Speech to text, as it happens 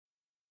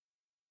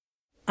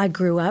I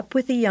grew up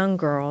with a young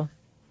girl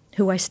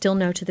who I still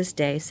know to this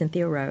day,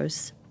 Cynthia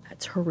Rose.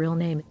 That's her real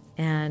name.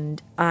 And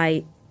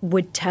I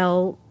would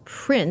tell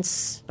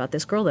Prince about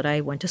this girl that I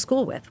went to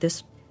school with,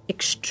 this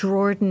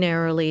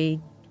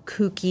extraordinarily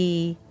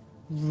kooky,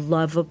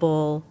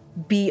 lovable,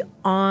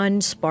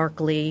 beyond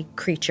sparkly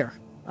creature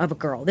of a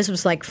girl. This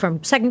was like from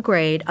 2nd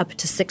grade up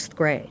to 6th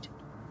grade.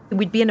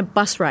 We'd be in a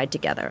bus ride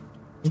together,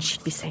 and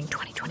she'd be saying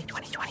 20, 20,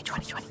 20, 20,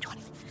 20, 20, 20,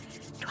 20,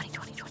 20,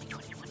 20, 20,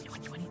 20,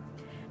 20, 20.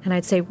 And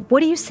I'd say,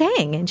 what are you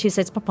saying? And she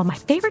says, Papa, my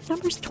favorite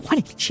number is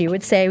 20. She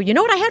would say, you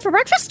know what I had for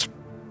breakfast?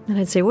 And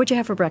I'd say, what'd you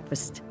have for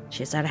breakfast?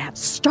 She said, I had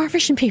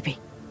starfish and pee-pee.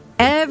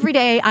 Every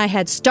day I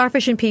had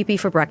starfish and pee-pee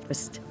for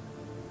breakfast.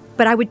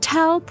 But I would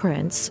tell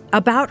Prince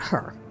about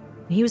her.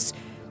 He was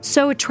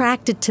so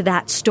attracted to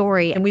that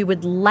story, and we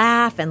would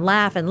laugh and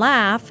laugh and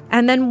laugh.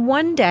 And then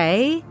one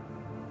day,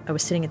 I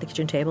was sitting at the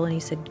kitchen table, and he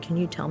said, can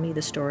you tell me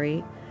the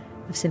story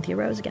of Cynthia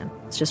Rose again?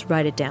 Let's just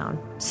write it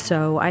down.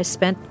 So I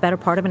spent the better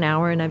part of an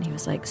hour, and he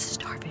was like,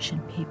 starfish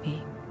and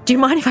pee-pee. Do you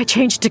mind if I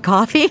change to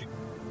coffee?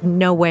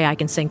 No way I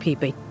can sing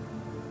pee-pee.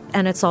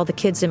 And it's all the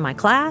kids in my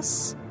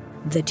class,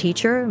 the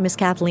teacher, Miss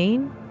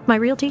Kathleen, my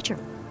real teacher.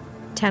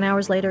 10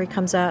 hours later, he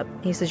comes up.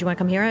 He says, you want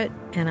to come hear it?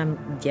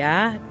 And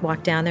yeah.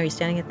 Walk down there. He's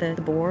standing at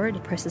the board.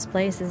 He presses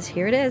play. He says,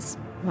 here it is.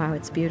 Wow,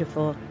 it's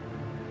beautiful.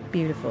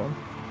 Beautiful.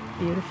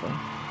 Beautiful.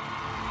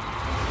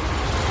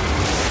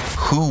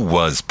 Who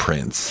was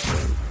Prince?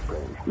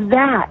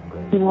 That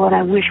is what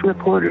I wish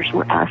reporters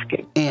were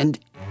asking. And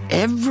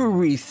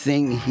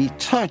everything he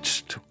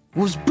touched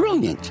was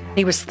brilliant.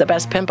 He was the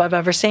best pimp I've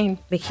ever seen.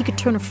 He could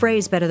turn a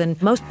phrase better than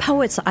most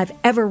poets I've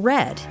ever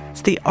read.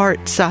 It's the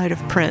art side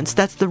of Prince.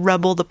 That's the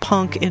rebel, the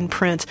punk in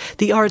Prince.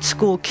 The art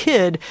school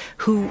kid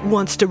who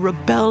wants to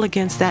rebel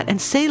against that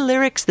and say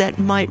lyrics that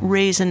might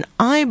raise an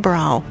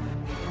eyebrow.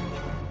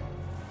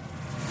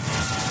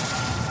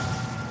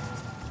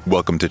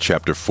 Welcome to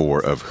Chapter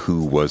 4 of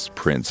Who Was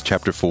Prince?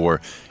 Chapter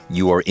 4,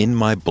 You Are in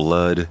My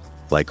Blood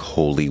Like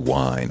Holy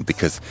Wine,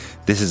 because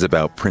this is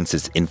about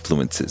Prince's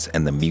influences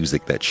and the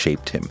music that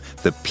shaped him,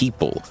 the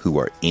people who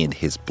are in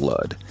his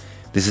blood.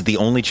 This is the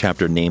only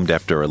chapter named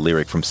after a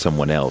lyric from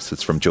someone else.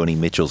 It's from Joni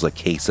Mitchell's A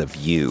Case of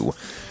You.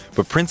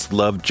 But Prince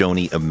loved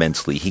Joni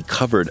immensely. He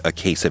covered A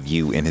Case of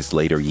You in his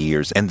later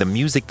years, and the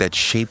music that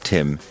shaped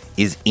him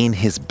is in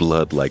his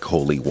blood like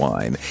holy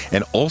wine.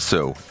 And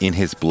also in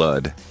his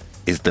blood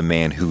is the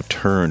man who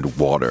turned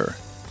water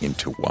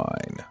into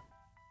wine.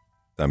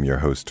 I'm your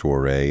host,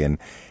 Touré, and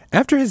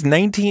after his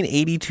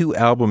 1982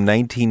 album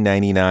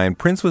 1999,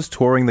 Prince was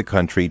touring the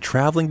country,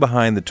 traveling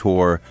behind the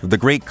tour of the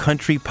great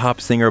country pop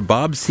singer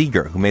Bob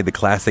Seger, who made the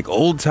classic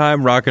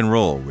old-time rock and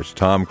roll, which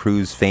Tom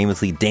Cruise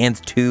famously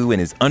danced to in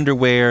his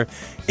underwear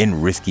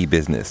in Risky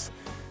Business.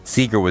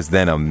 Seger was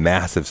then a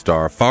massive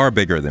star, far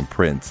bigger than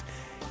Prince,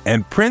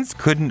 and Prince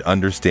couldn't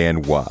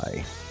understand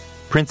why.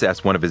 Prince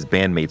asked one of his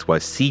bandmates why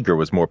Seger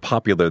was more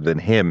popular than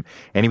him,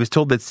 and he was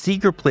told that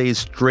Seger plays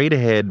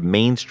straight-ahead,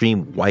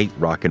 mainstream white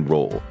rock and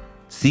roll.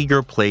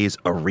 Seger plays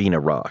arena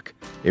rock.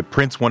 If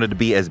Prince wanted to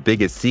be as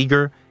big as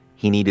Seger,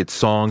 he needed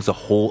songs a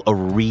whole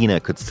arena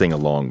could sing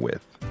along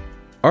with.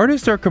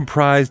 Artists are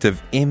comprised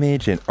of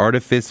image and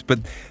artifice, but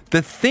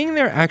the thing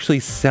they're actually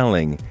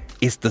selling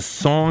is the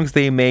songs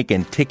they make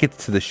and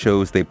tickets to the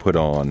shows they put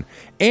on.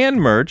 And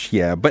merch,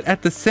 yeah, but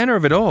at the center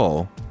of it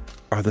all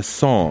are the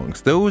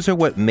songs. Those are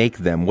what make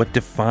them, what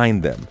define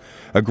them.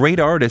 A great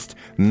artist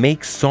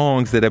makes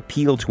songs that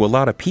appeal to a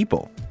lot of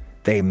people.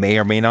 They may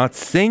or may not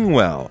sing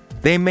well.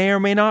 They may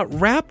or may not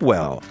rap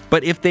well.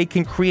 But if they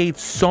can create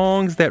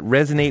songs that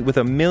resonate with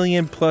 1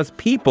 million+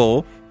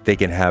 people, they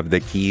can have the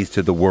keys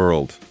to the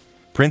world.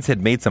 Prince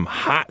had made some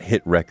hot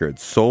hit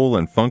records, soul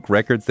and funk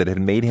records that had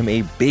made him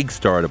a big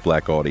star to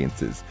black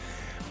audiences.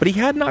 But he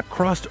had not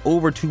crossed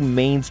over to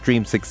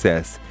mainstream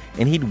success,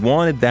 and he'd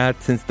wanted that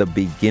since the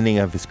beginning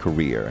of his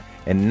career.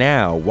 And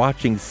now,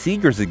 watching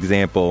Seger's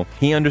example,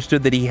 he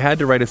understood that he had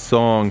to write a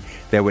song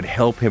that would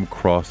help him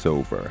cross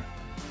over.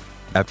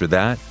 After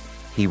that,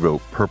 he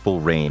wrote Purple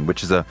Rain,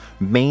 which is a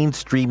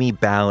mainstreamy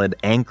ballad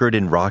anchored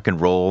in rock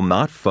and roll,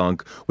 not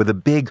funk, with a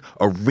big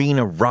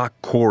arena rock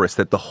chorus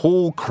that the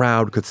whole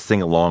crowd could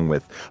sing along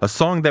with. A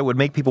song that would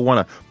make people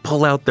want to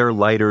pull out their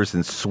lighters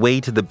and sway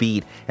to the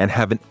beat and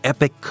have an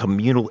epic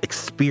communal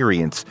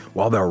experience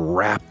while they're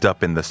wrapped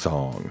up in the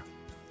song.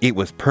 It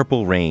was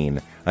Purple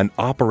Rain, an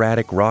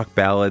operatic rock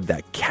ballad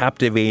that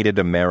captivated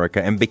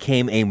America and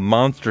became a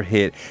monster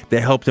hit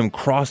that helped him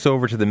cross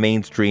over to the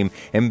mainstream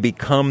and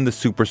become the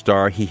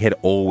superstar he had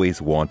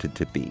always wanted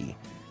to be.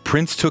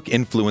 Prince took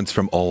influence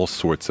from all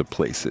sorts of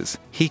places.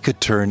 He could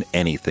turn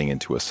anything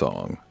into a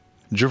song.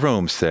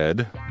 Jerome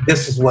said,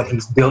 "This is what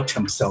he's built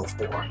himself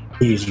for.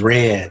 He's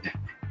read,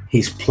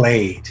 he's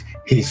played,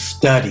 he's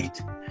studied.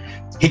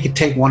 He could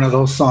take one of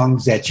those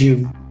songs that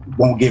you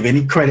won't give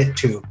any credit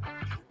to,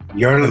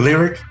 your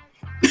lyric,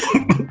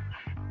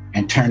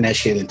 and turn that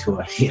shit into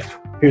a hit."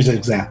 Here's an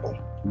example.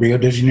 Rio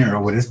de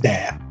Janeiro with his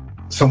dad.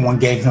 Someone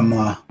gave him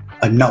a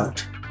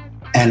note,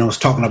 and it was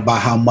talking about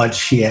how much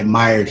she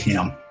admired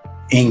him.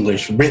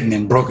 English, written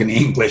in broken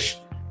English.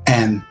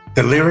 And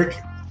the lyric,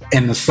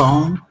 And the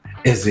song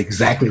is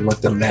exactly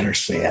what the letter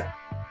said.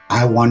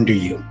 I wonder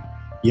you.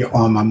 You're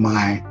on my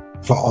mind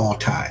for all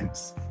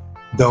times.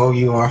 Though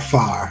you are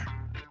far.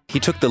 He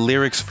took the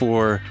lyrics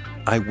for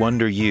I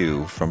Wonder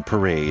You from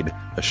Parade,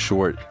 a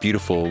short,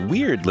 beautiful,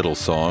 weird little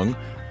song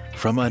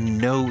from a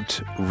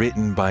note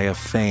written by a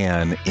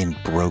fan in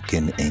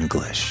broken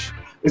English.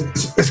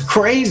 It's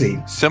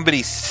crazy.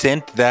 Somebody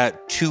sent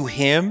that to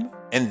him,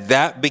 and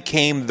that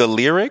became the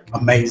lyric?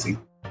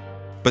 Amazing.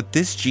 But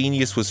this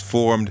genius was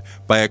formed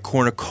by a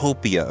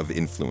cornucopia of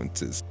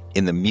influences.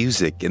 In the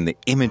music, in the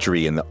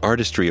imagery, and the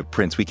artistry of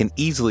Prince, we can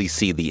easily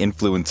see the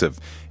influence of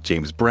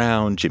James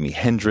Brown, Jimi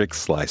Hendrix,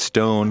 Sly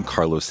Stone,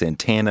 Carlos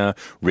Santana,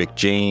 Rick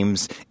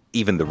James,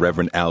 even the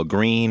Reverend Al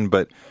Green,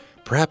 but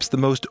perhaps the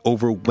most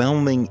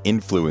overwhelming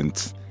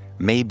influence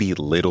may be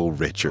Little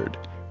Richard.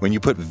 When you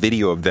put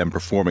video of them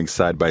performing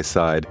side by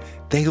side,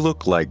 they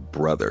look like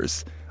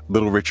brothers.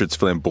 Little Richard's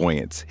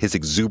flamboyance, his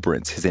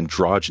exuberance, his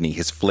androgyny,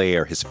 his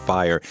flair, his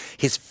fire,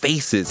 his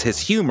faces, his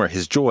humor,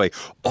 his joy,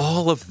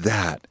 all of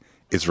that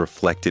is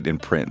reflected in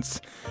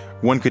Prince.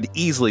 One could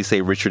easily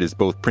say Richard is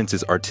both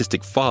Prince's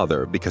artistic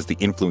father because the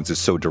influence is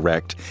so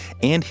direct,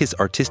 and his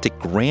artistic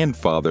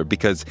grandfather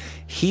because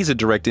he's a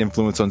direct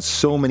influence on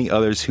so many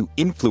others who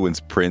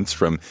influenced Prince,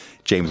 from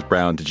James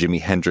Brown to Jimi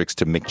Hendrix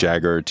to Mick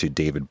Jagger to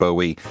David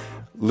Bowie.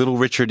 Little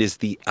Richard is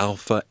the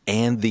alpha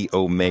and the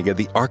omega,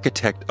 the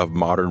architect of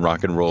modern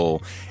rock and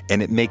roll,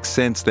 and it makes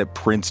sense that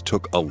Prince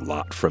took a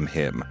lot from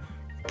him.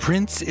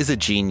 Prince is a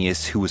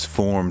genius who was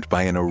formed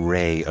by an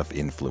array of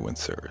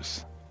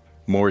influencers.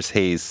 Morris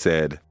Hayes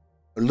said,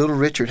 Little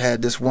Richard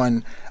had this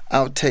one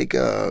outtake,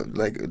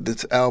 like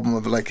this album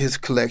of like his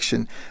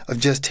collection of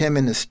just him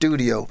in the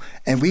studio,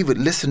 and we would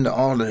listen to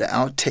all of the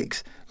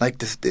outtakes, like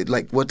this,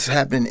 like what's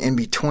happening in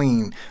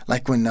between.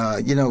 Like when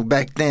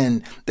back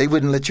then they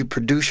wouldn't let you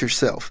produce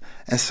yourself,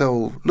 and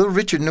so Little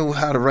Richard knew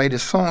how to write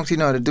his songs, he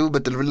knew how to do,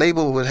 but the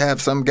label would have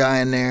some guy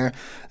in there,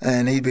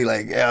 and he'd be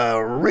like,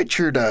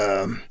 Richard,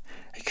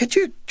 could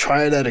you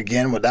try that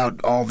again without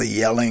all the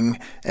yelling?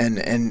 And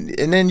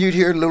then you'd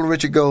hear Little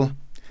Richard go,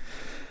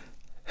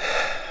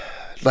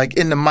 like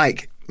in the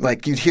mic,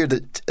 like you'd hear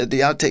the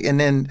outtake, and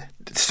then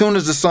as soon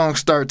as the song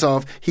starts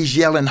off, he's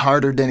yelling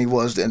harder than he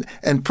was,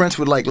 and Prince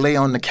would like lay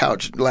on the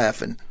couch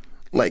laughing,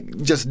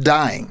 like just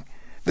dying,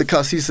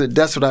 because he said,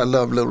 that's what I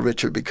love Little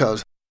Richard,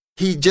 because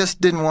he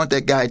just didn't want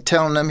that guy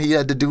telling him he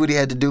had to do what he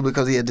had to do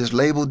because he had this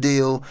label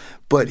deal,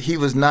 but he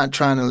was not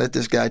trying to let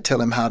this guy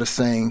tell him how to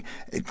sing,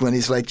 when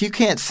he's like, you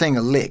can't sing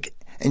a lick.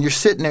 And you're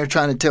sitting there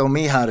trying to tell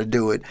me how to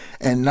do it,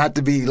 and not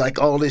to be like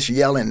all this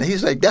yelling.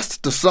 He's like, that's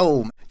the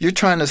soul. You're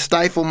trying to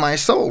stifle my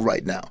soul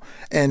right now.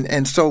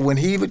 And so when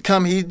he would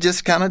come, he'd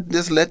just kind of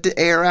just let the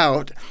air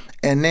out,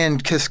 and then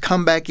just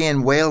come back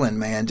in wailing,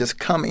 man. Just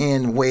come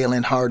in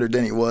wailing harder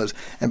than he was.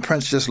 And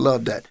Prince just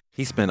loved that.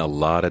 He spent a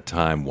lot of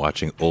time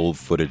watching old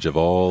footage of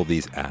all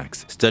these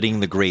acts, studying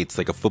the greats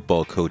like a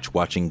football coach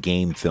watching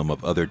game film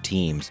of other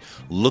teams,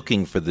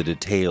 looking for the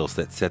details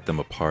that set them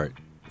apart.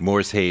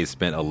 Morris Hayes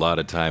spent a lot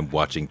of time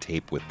watching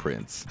tape with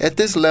Prince. At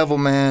this level,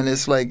 man,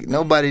 it's like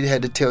nobody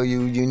had to tell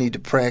you need to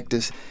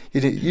practice.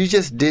 You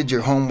just did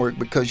your homework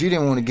because you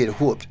didn't want to get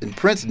whooped. And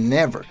Prince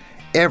never,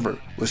 ever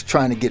was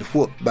trying to get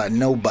whooped by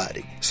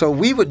nobody. So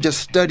we would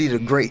just study the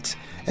greats.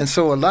 And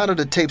so a lot of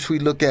the tapes we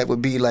look at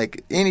would be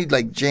like any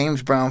like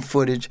James Brown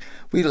footage.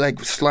 We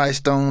like Sly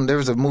Stone. There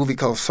was a movie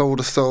called Soul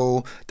to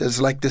Soul. There's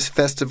like this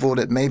festival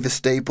that Mavis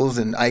Staples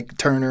and Ike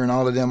Turner and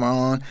all of them are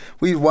on.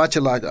 We'd watch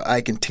a lot of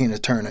Ike and Tina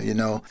Turner,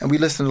 and we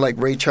listen to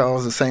like Ray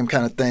Charles, the same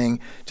kind of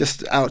thing,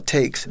 just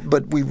outtakes.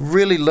 But we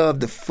really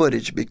loved the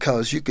footage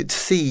because you could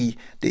see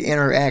the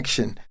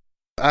interaction.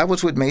 I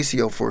was with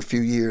Maceo for a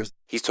few years.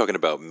 He's talking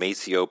about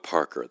Maceo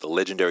Parker, the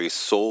legendary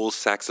soul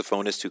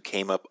saxophonist who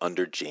came up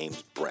under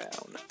James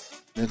Brown.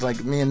 It's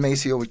like me and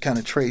Maceo would kind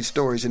of trade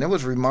stories, and it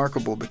was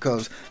remarkable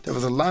because there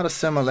was a lot of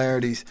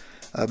similarities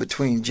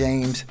between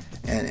James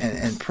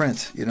and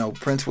Prince.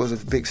 Prince was a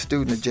big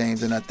student of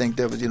James, and I think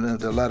there was,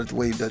 a lot of the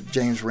way that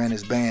James ran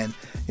his band.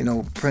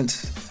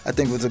 Prince, I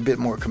think, was a bit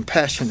more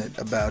compassionate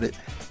about it,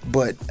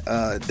 but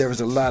there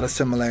was a lot of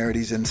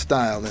similarities in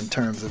style in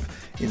terms of,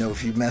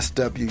 if you messed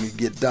up, you could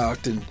get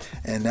docked and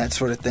that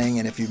sort of thing.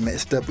 And if you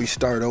messed up, we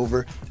start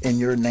over in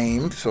your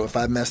name. So if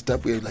I messed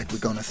up, we're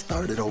going to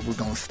start it over. We're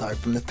going to start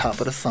from the top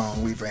of the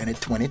song. We've ran it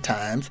 20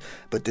 times,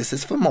 but this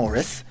is for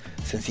Morris,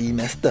 since he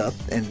messed up.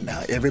 And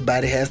now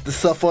everybody has to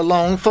suffer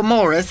along for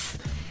Morris.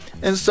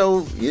 And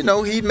so,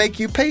 he'd make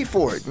you pay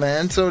for it,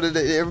 man, so that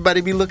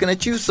everybody be looking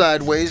at you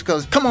sideways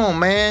because, come on,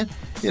 man,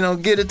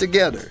 get it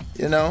together,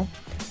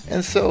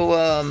 And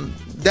so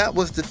that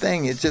was the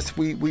thing. It's just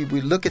we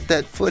look at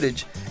that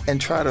footage and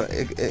try to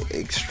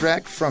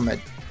extract from it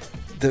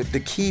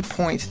the key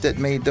points that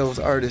made those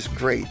artists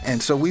great.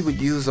 And so we would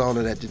use all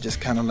of that to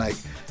just kind of like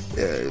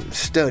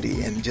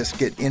study and just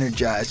get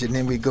energized. And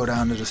then we'd go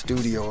down to the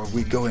studio or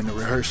we'd go into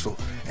rehearsal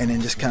and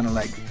then just kind of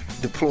like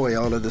deploy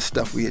all of the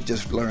stuff we had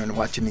just learned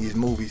watching these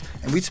movies.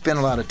 And we'd spend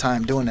a lot of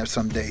time doing that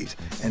some days.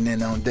 And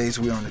then on days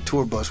we were on the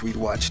tour bus, we'd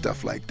watch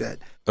stuff like that.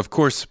 Of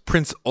course,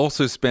 Prince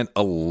also spent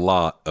a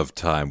lot of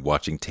time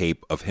watching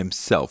tape of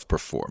himself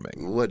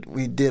performing. What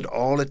we did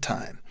all the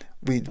time,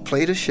 we'd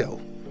play the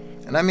show.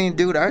 And I mean,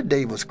 dude, our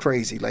day was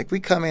crazy. Like, we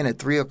come in at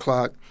 3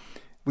 o'clock,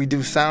 we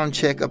do sound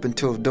check up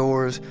until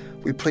doors,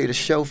 we play the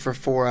show for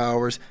 4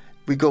 hours,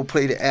 we go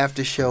play the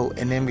after show,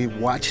 and then we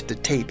watch the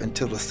tape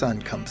until the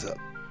sun comes up.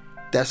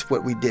 That's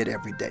what we did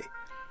every day.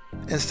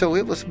 And so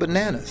it was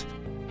bananas.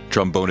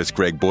 Trombonist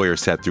Greg Boyer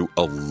sat through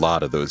a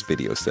lot of those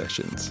video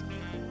sessions.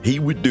 He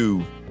would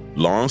do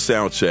long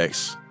sound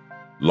checks,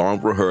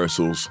 long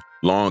rehearsals,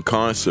 long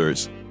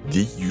concerts.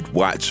 Then you'd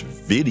watch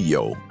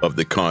video of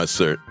the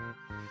concert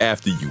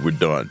after you were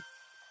done.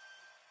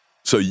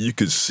 So you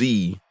could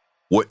see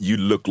what you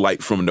look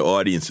like from the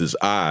audience's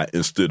eye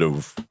instead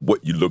of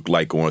what you look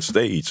like on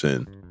stage.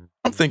 And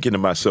I'm thinking to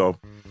myself,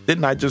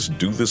 didn't I just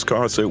do this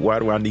concert? Why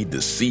do I need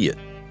to see it?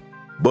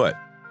 But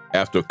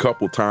after a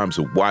couple times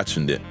of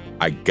watching it,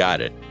 I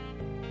got it.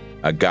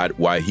 I got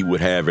why he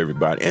would have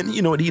everybody. And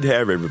you know what? He'd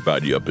have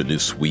everybody up in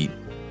his suite.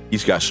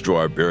 He's got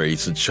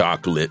strawberries and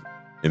chocolate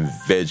and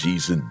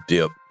veggies and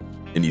dip.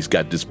 And he's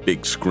got this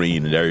big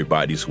screen and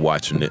everybody's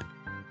watching it.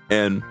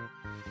 And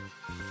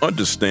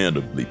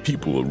understandably,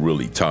 people are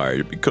really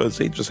tired because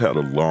they just had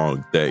a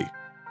long day.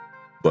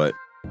 But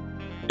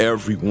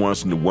every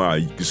once in a while,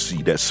 you can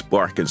see that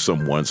spark in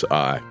someone's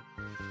eye.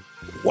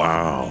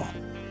 Wow,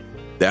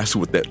 that's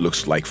what that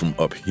looks like from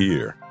up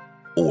here.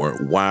 Or,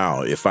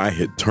 wow, if I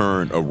had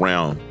turned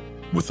around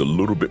with a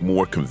little bit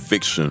more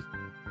conviction,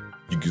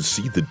 you can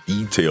see the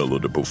detail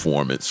of the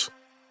performance.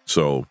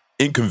 So,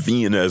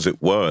 inconvenient as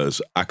it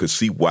was, I could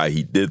see why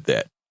he did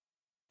that.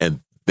 And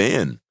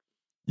then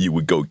you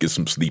would go get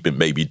some sleep and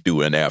maybe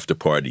do an after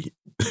party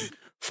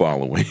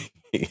following.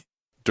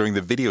 During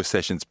the video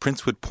sessions,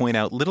 Prince would point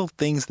out little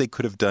things they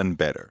could have done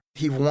better.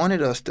 He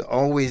wanted us to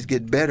always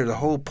get better. The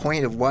whole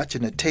point of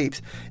watching the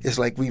tapes is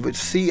like we would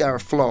see our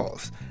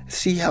flaws,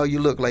 see how you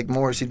look. Like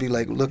Morris, he'd be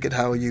like, look at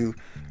how you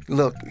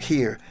look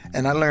here.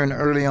 And I learned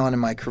early on in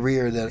my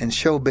career that in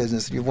show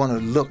business, you want to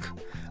look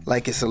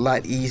like it's a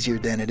lot easier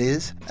than it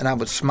is. And I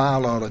would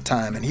smile all the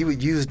time. And he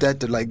would use that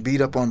to like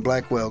beat up on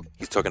Blackwell.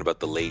 He's talking about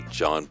the late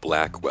John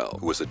Blackwell,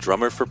 who was a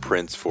drummer for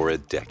Prince for a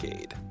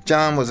decade.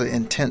 John was an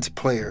intense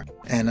player,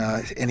 and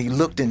he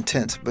looked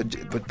intense, but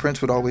Prince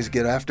would always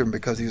get after him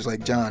because he was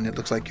like, John, it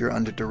looks like you're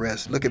under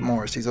duress. Look at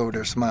Morris. He's over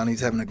there smiling.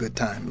 He's having a good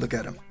time. Look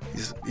at him.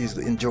 He's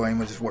enjoying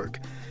his work.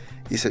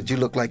 He said, you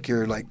look like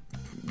you're like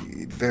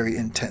very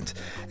intense.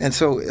 And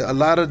so a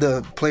lot of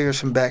the players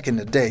from back in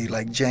the day,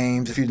 like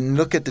James, if you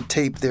look at the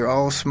tape, they're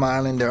all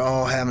smiling. They're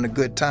all having a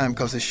good time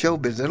because it's show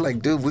business. They're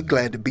like, dude, we're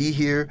glad to be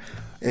here,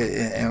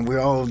 and we're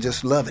all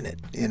just loving it,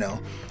 you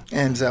know.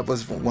 And that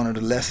was one of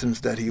the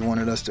lessons that he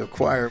wanted us to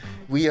acquire.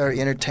 We are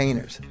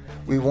entertainers.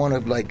 We want to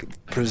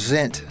like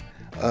present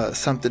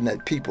something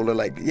that people are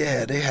like,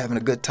 yeah, they're having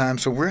a good time,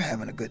 so we're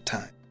having a good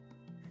time.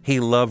 He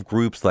loved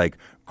groups like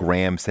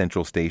Graham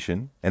Central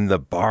Station and the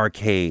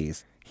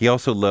Bar-Kays. He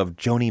also loved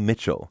Joni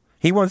Mitchell.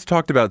 He once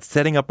talked about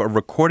setting up a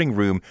recording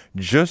room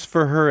just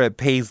for her at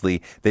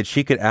Paisley that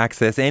she could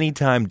access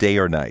anytime, day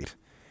or night.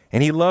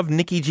 And he loved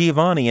Nikki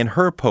Giovanni and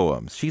her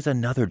poems. She's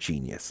another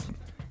genius.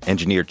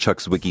 Engineer Chuck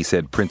Zwicky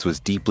said Prince was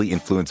deeply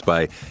influenced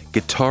by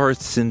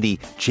guitarists in the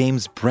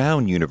James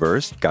Brown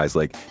universe, guys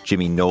like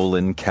Jimmy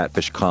Nolan,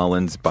 Catfish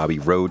Collins, Bobby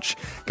Roach,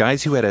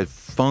 guys who had a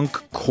funk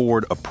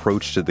chord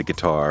approach to the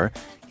guitar.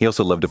 He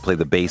also loved to play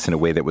the bass in a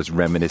way that was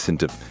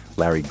reminiscent of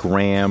Larry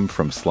Graham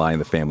from Sly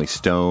and the Family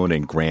Stone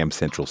and Graham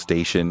Central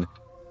Station.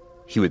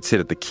 He would sit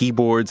at the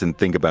keyboards and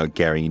think about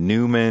Gary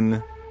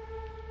Newman.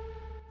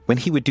 When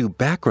he would do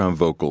background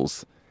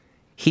vocals,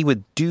 he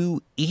would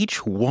do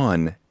each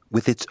one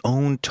with its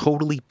own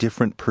totally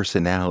different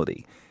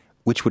personality,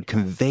 which would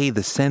convey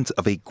the sense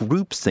of a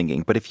group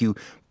singing. But if you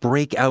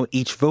break out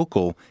each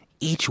vocal,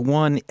 each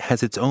one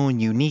has its own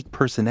unique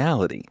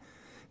personality.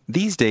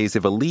 These days,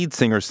 if a lead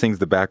singer sings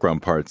the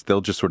background parts,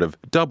 they'll just sort of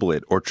double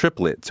it or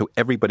triple it, so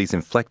everybody's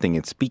inflecting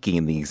and speaking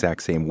in the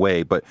exact same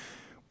way. But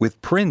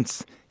with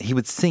Prince, he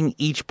would sing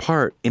each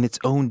part in its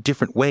own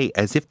different way,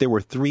 as if there were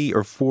 3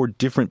 or 4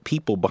 different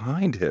people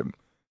behind him.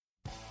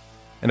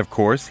 And of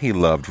course, he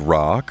loved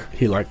rock.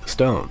 He liked the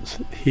Stones.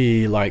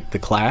 He liked The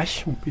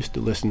Clash. We used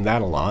to listen to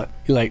that a lot.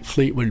 He liked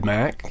Fleetwood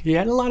Mac. He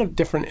had a lot of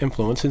different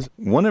influences.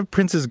 One of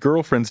Prince's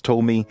girlfriends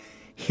told me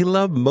he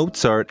loved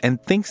Mozart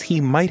and thinks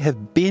he might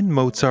have been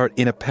Mozart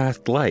in a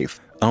past life.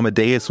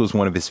 Amadeus was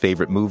one of his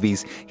favorite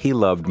movies. He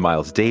loved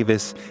Miles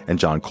Davis and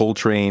John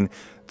Coltrane.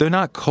 They're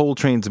not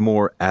Coltrane's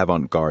more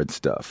avant-garde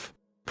stuff.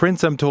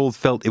 Prince, I'm told,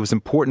 felt it was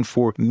important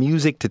for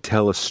music to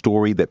tell a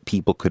story that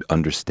people could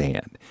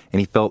understand. And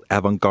he felt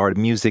avant-garde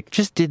music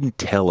just didn't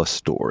tell a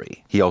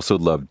story. He also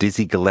loved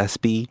Dizzy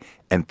Gillespie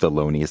and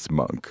Thelonious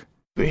Monk.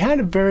 He had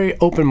a very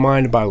open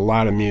mind about a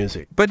lot of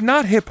music. But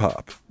not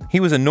hip-hop.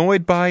 He was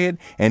annoyed by it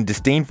and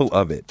disdainful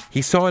of it.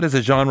 He saw it as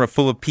a genre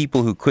full of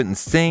people who couldn't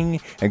sing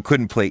and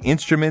couldn't play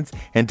instruments,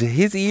 and to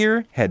his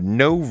ear, had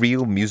no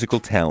real musical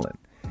talent.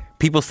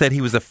 People said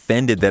he was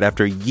offended that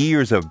after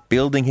years of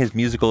building his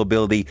musical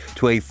ability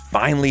to a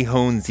finely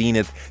honed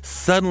zenith,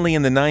 suddenly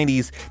in the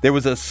 90s, there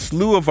was a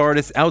slew of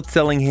artists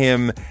outselling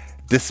him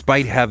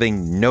despite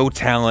having no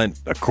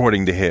talent,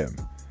 according to him.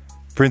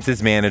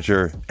 Prince's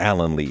manager,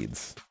 Alan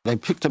Leeds. I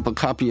picked up a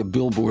copy of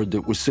Billboard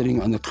that was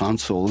sitting on the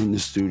console in the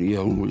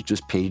studio and was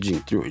just paging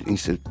through it. And he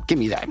said, "Give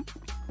me that."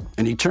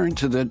 And he turned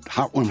to the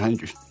Hot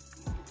 100.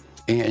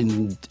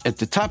 And at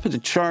the top of the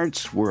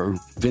charts were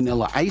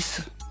Vanilla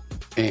Ice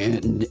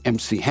and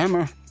MC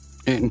Hammer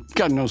and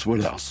God knows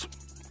what else.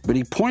 But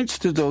he points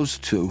to those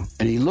two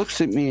and he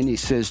looks at me and he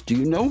says, "Do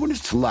you know what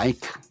it's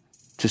like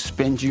to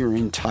spend your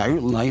entire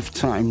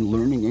lifetime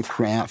learning a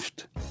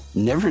craft,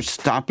 never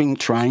stopping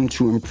trying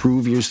to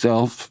improve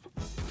yourself,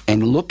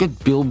 and look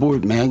at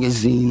Billboard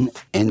magazine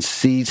and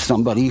see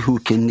somebody who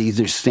can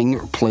neither sing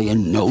or play a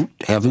note,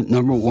 have a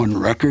 #1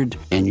 record,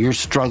 and you're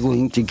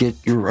struggling to get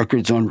your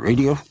records on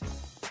radio?"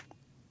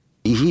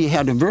 He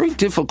had a very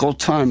difficult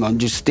time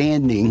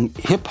understanding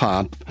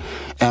hip-hop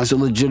as a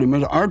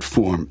legitimate art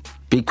form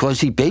because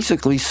he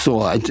basically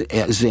saw it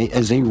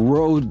as a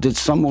road that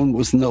someone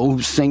with no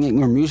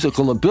singing or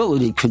musical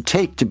ability could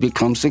take to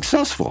become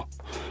successful.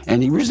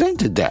 And he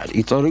resented that.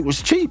 He thought it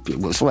was cheap. It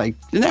was like,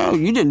 no,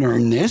 you didn't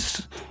earn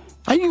this.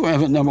 How you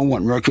have a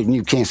 #1 record and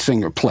you can't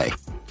sing or play?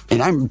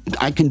 And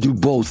I can do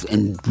both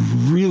and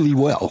really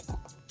well.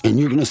 And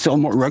you're going to sell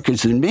more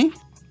records than me?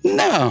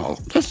 No,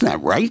 that's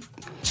not right.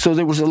 So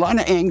there was a lot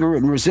of anger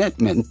and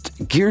resentment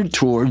geared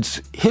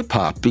towards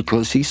hip-hop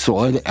because he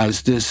saw it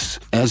as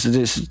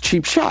this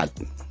cheap shot.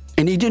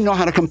 And he didn't know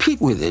how to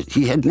compete with it.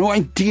 He had no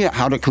idea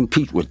how to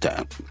compete with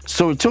that.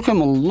 So it took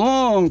him a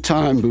long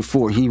time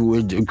before he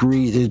would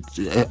agree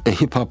that a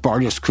hip-hop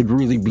artist could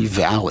really be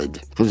valid.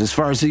 Because as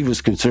far as he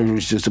was concerned, it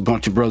was just a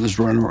bunch of brothers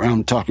running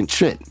around talking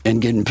shit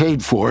and getting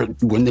paid for it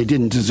when they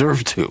didn't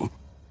deserve to.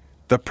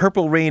 The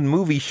Purple Rain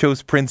movie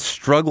shows Prince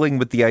struggling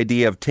with the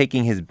idea of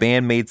taking his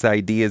bandmates'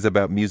 ideas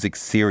about music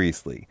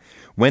seriously.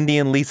 Wendy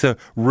and Lisa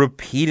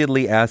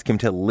repeatedly ask him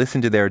to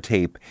listen to their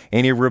tape,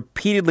 and he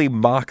repeatedly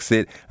mocks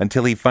it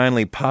until he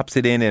finally pops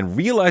it in and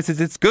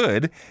realizes it's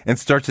good and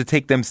starts to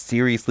take them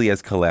seriously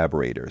as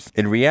collaborators.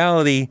 In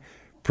reality,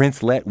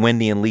 Prince let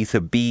Wendy and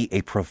Lisa be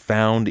a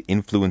profound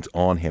influence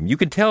on him. You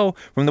could tell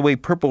from the way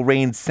Purple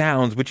Rain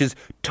sounds, which is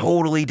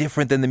totally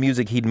different than the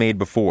music he'd made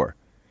before.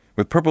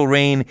 With Purple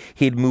Rain,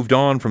 he had moved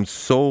on from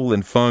soul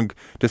and funk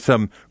to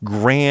some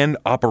grand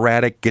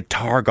operatic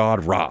guitar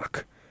god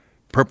rock.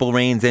 Purple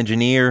Rain's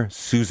engineer,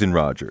 Susan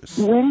Rogers.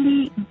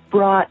 Wendy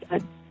brought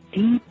a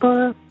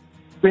deeper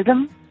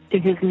rhythm to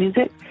his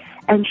music,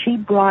 and she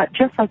brought,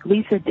 just like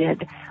Lisa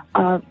did,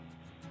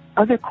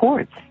 other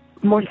chords,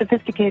 more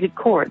sophisticated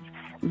chords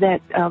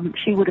that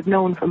she would have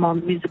known from all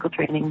the musical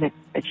training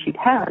that she'd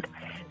had.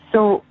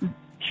 So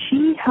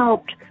she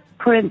helped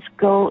Prince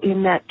go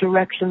in that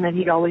direction that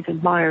he'd always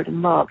admired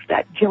and loved,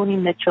 that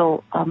Joni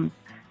Mitchell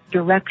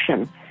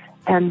direction,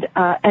 and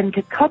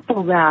to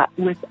couple that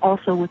with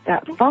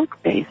that funk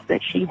bass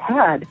that she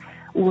had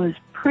was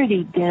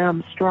pretty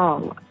damn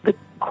strong. The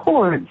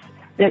chords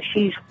that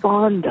she's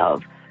fond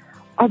of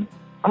are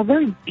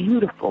very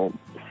beautiful,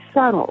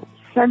 subtle,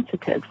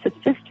 sensitive,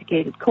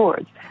 sophisticated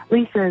chords.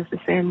 Lisa is the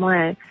same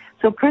way.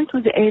 So Prince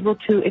was able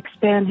to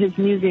expand his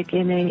music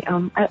in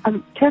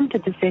I'm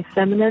tempted to say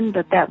feminine,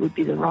 but that would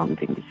be the wrong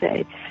thing to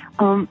say.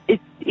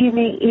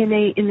 In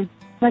a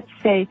let's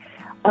say,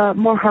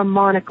 more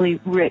harmonically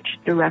rich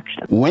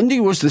direction. Wendy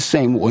was the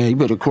same way,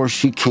 but of course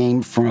she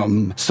came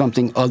from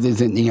something other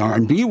than the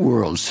R&B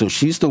world, so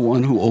she's the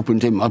one who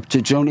opened him up to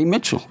Joni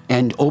Mitchell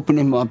and opened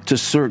him up to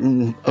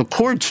certain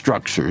chord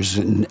structures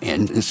and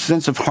a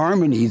sense of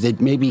harmony that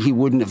maybe he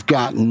wouldn't have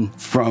gotten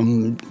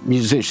from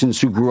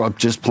musicians who grew up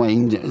just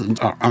playing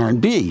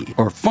R&B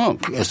or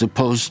funk as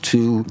opposed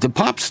to the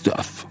pop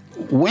stuff.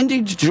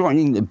 Wendy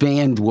joining the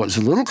band was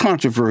a little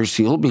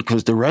controversial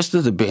because the rest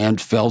of the band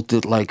felt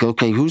that, like,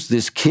 okay, who's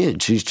this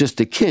kid? She's just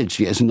a kid.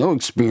 She has no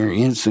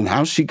experience, and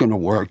how's she going to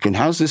work, and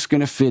how's this going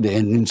to fit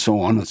in, and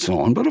so on and so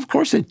on. But, of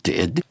course, it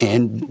did,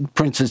 and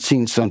Prince had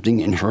seen something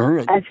in her.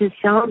 As his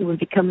sound was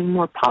becoming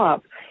more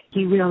pop,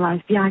 he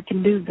realized, yeah, I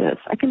can do this.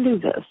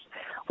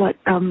 But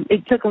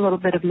it took a little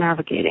bit of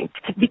navigating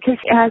because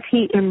as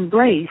he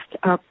embraced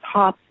a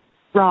pop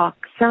rock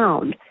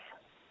sound,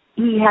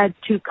 he had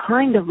to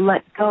kind of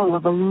let go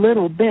of a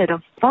little bit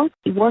of funk.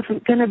 He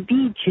wasn't going to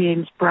be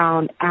James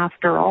Brown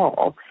after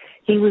all.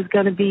 He was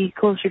going to be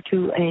closer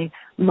to a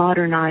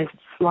modernized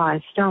Sly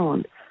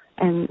Stone,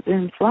 and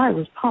Sly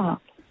was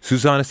pop.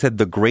 Susanna said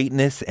the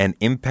greatness and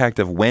impact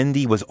of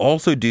Wendy was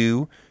also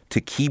due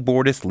to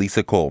keyboardist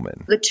Lisa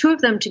Coleman. The two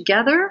of them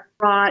together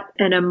brought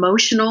an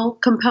emotional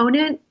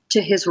component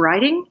to his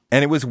writing.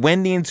 And it was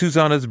Wendy and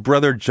Susanna's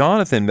brother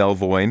Jonathan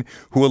Melvoin,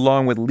 who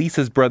along with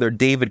Lisa's brother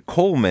David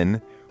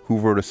Coleman, who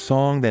wrote a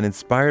song that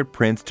inspired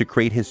Prince to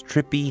create his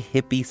trippy,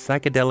 hippie,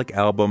 psychedelic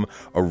album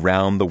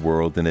Around the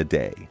World in a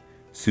Day.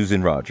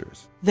 Susan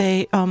Rogers.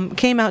 They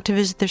came out to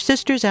visit their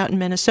sisters out in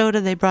Minnesota.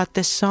 They brought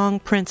this song.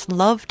 Prince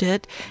loved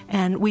it,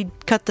 and we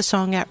cut the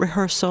song at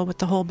rehearsal with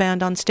the whole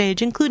band on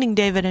stage, including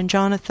David and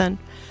Jonathan.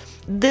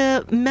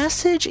 The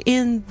message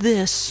in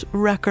this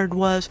record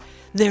was,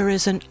 there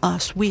is an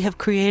us. We have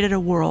created a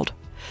world.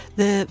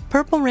 The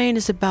Purple Rain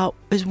is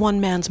one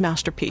man's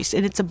masterpiece,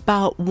 and it's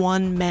about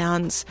one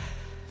man's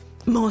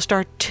most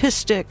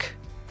artistic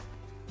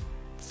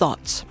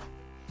thoughts.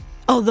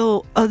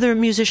 Although other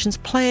musicians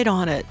played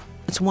on it,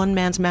 it's one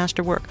man's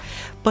masterwork.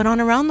 But on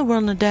Around the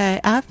World in a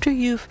Day, after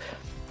you've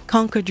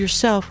conquered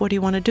yourself, what do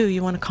you want to do?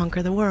 You want to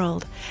conquer the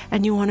world.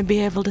 And you want to be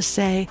able to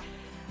say,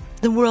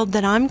 the world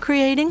that I'm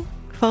creating,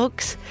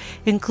 folks,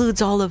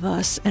 includes all of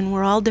us, and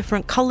we're all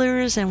different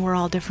colors and we're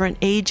all different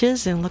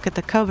ages. And look at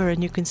the cover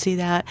and you can see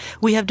that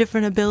we have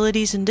different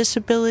abilities and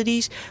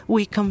disabilities.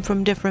 We come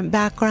from different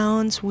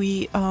backgrounds.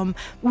 We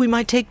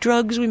might take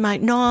drugs, we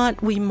might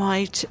not. We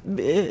might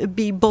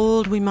be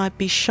bold, we might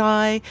be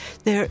shy.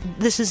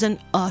 This is an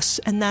us,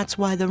 and that's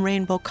why the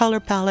rainbow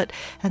color palette,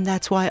 and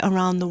that's why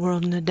Around the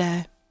World in a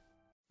Day.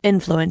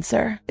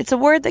 Influencer. It's a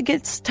word that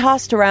gets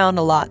tossed around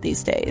a lot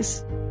these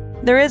days.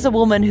 There is a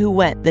woman who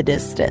went the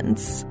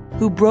distance,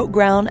 who broke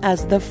ground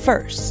as the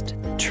first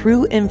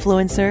true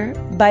influencer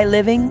by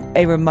living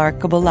a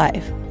remarkable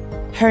life.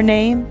 Her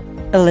name,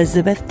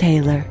 Elizabeth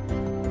Taylor.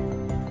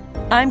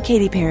 I'm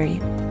Katy Perry.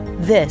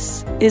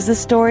 This is the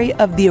story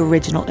of the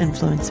original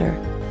influencer.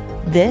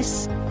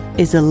 This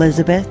is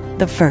Elizabeth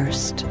the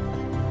First.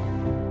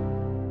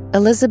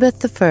 Elizabeth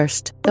the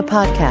First, the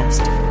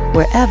podcast,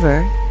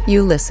 wherever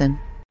you listen.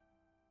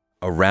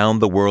 Around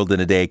the World in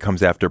a Day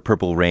comes after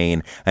Purple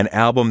Rain, an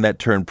album that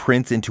turned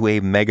Prince into a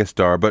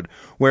megastar, but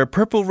where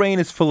Purple Rain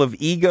is full of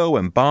ego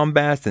and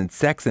bombast and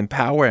sex and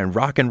power and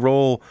rock and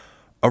roll,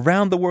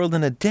 Around the World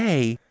in a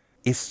Day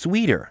is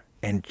sweeter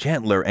and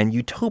gentler and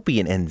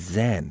utopian and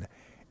zen.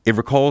 It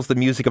recalls the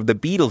music of the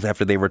Beatles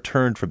after they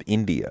returned from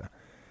India.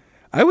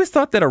 I always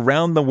thought that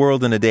Around the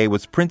World in a Day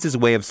was Prince's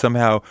way of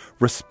somehow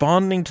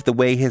responding to the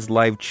way his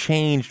life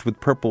changed with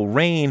Purple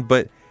Rain,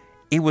 but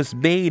it was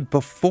made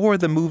before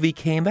the movie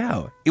came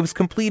out. It was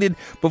completed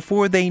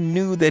before they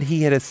knew that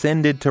he had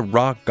ascended to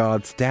rock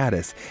god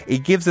status.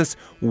 It gives us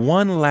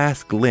one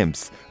last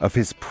glimpse of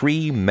his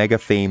pre-mega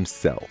fame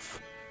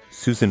self.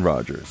 Susan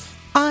Rogers.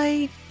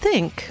 I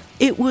think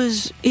it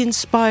was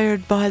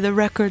inspired by the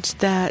records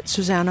that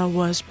Susanna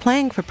was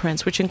playing for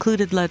Prince, which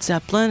included Led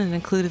Zeppelin and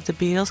included the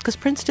Beatles, because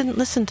Prince didn't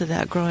listen to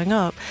that growing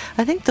up.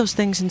 I think those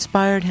things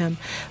inspired him.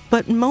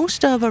 But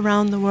most of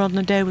Around the World in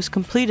a Day was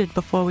completed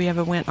before we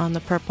ever went on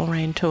the Purple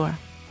Rain tour.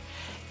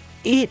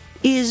 It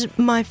is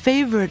my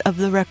favorite of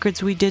the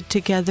records we did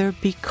together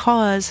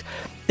because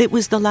it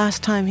was the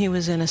last time he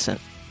was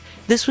innocent.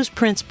 This was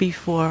Prince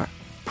before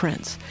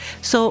Prince.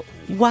 So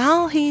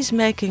while he's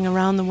making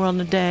Around the World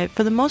in a Day,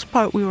 for the most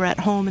part, we were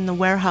at home in the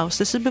warehouse.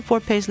 This is before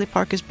Paisley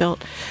Park is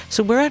built.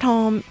 So we're at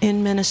home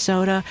in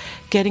Minnesota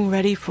getting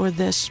ready for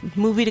this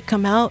movie to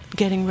come out,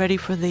 getting ready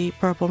for the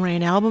Purple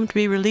Rain album to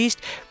be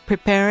released,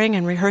 preparing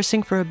and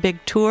rehearsing for a big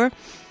tour.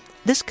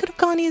 This could have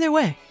gone either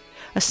way.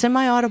 A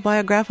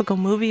semi-autobiographical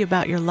movie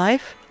about your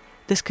life,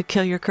 this could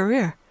kill your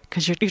career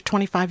because you're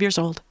 25 years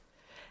old.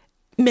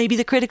 Maybe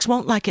the critics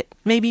won't like it.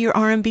 Maybe your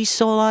R&B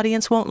soul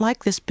audience won't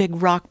like this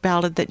big rock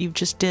ballad that you've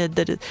just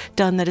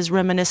that is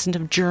reminiscent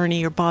of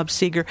Journey or Bob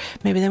Seger.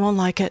 Maybe they won't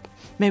like it.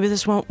 Maybe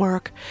this won't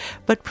work.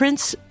 But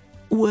Prince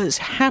was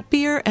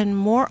happier and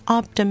more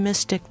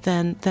optimistic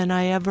than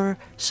I ever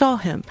saw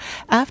him.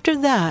 After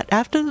that,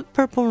 after the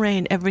Purple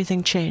Rain,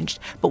 everything changed.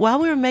 But while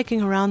we were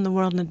making Around the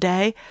World in a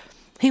Day,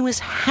 he was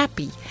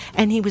happy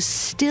and he was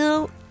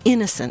still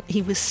innocent.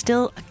 He was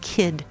still a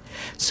kid.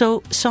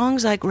 So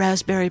songs like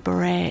Raspberry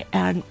Beret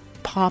and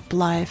Pop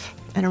Life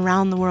and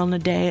Around the World in a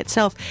Day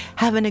itself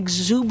have an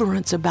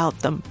exuberance about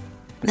them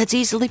that's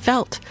easily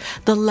felt.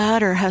 The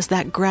latter has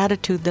that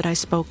gratitude that I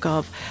spoke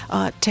of.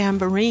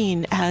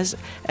 Tambourine has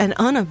an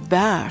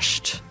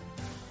unabashed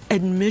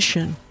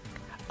admission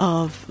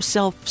of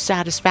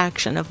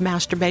self-satisfaction, of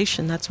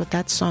masturbation. That's what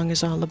that song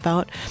is all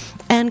about.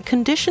 And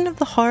Condition of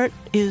the Heart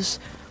is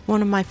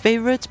one of my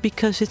favorites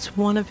because it's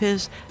one of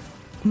his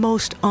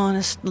most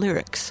honest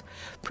lyrics.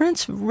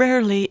 Prince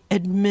rarely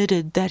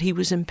admitted that he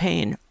was in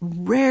pain.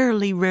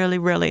 Rarely.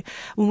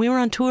 When we were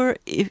on tour,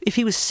 if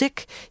he was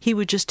sick, he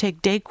would just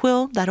take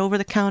Dayquil, that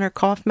over-the-counter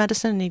cough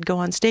medicine, and he'd go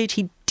on stage.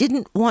 He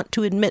didn't want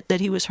to admit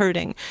that he was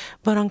hurting.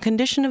 But on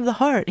Condition of the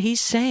Heart,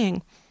 he's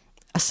saying,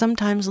 a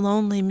sometimes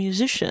lonely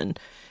musician,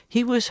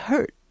 he was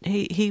hurt.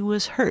 He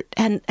was hurt.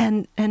 And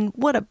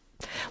what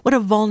a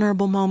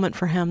vulnerable moment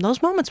for him.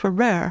 Those moments were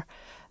rare.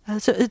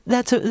 So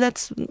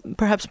that's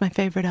perhaps my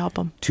favorite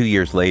album. 2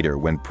 years later,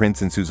 when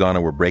Prince and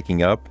Susanna were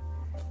breaking up,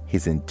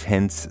 his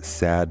intense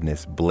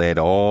sadness bled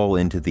all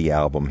into the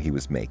album he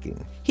was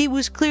making. He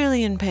was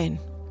clearly in pain.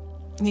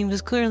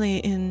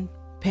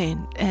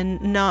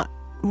 And not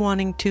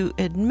wanting to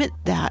admit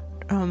that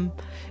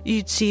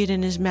You'd see it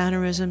in his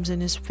mannerisms,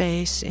 in his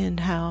face, in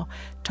how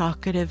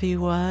talkative he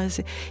was.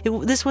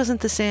 This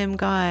wasn't the same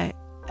guy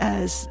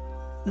as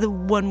the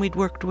one we'd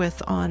worked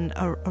with on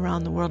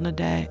Around the World in a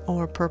Day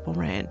or Purple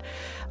Rain.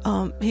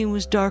 He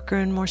was darker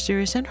and more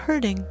serious and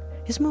hurting.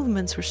 His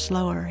movements were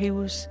slower. He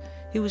was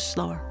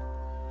slower.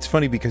 It's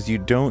funny because you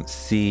don't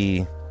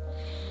see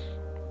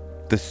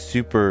the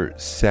super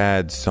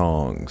sad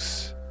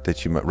songs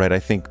that you might, right? I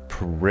think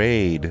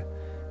Parade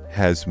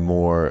has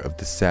more of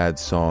the sad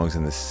songs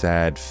and the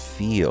sad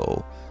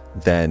feel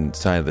than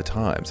Sign of the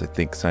Times. I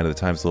think Sign of the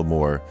Times is a little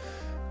more,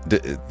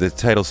 the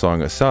title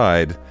song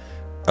aside,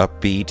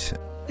 upbeat.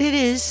 It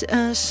is.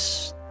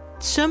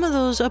 Some of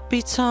those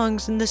upbeat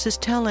songs, and this is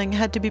telling,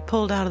 had to be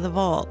pulled out of the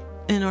vault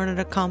in order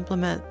to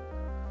complement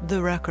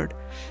the record.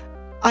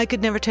 I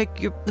Could Never Take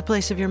the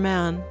Place of Your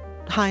Man,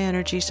 high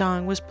energy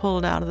song, was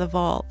pulled out of the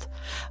vault.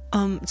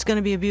 It's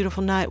Gonna Be a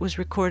Beautiful Night was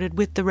recorded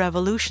with The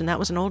Revolution. That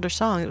was an older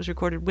song. It was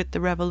recorded with The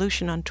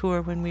Revolution on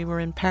tour when we were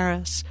in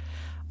Paris.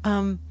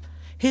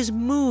 His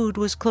mood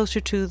was closer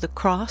to The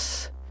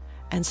Cross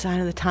and Sign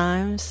of the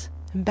Times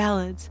and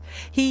ballads.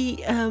 He,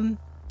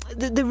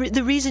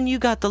 the reason You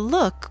Got the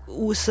Look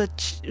was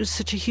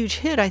such a huge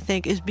hit, I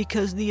think, is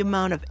because the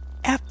amount of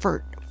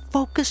effort,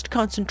 focused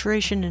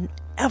concentration and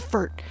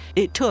effort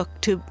it took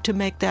to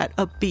make that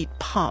upbeat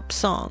pop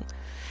song.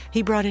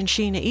 He brought in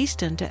Sheena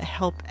Easton to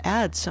help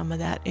add some of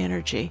that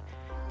energy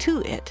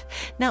to it.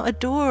 Now,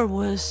 Adore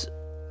was,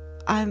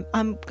 I'm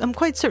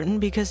quite certain,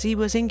 because he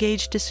was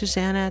engaged to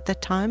Susanna at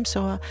that time,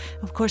 so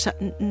of course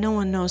no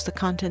one knows the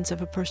contents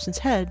of a person's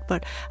head,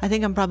 but I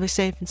think I'm probably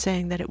safe in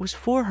saying that it was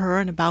for her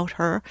and about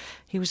her.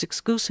 He was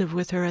exclusive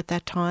with her at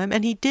that time,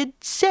 and he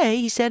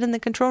said in the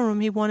control room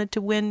he wanted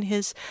to win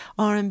his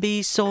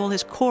R&B soul,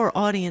 his core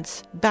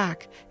audience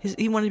back.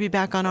 He wanted to be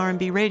back on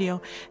R&B radio,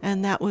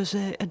 and that was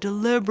a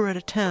deliberate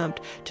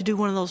attempt to do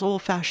one of those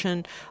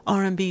old-fashioned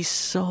R&B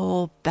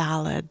soul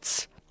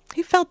ballads.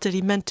 He felt it.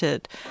 He meant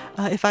it.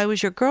 If I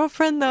Was Your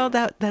Girlfriend, though,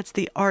 that's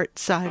the art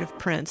side of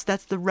Prince.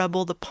 That's the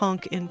rebel, the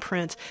punk in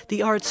Prince,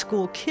 the art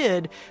school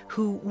kid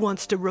who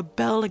wants to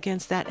rebel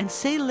against that and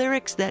say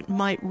lyrics that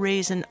might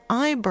raise an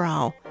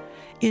eyebrow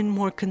in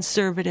more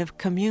conservative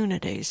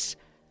communities.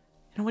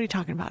 What are you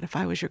talking about? If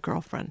I was your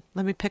girlfriend,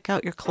 let me pick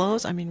out your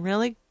clothes. I mean,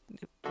 really?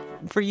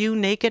 For you,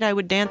 naked, I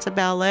would dance a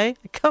ballet?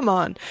 Come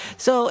on.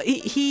 So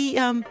he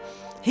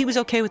was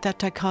okay with that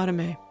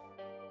dichotomy.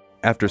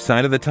 After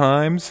Sign of the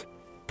Times,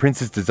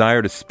 Prince's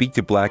desire to speak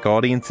to black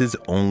audiences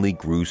only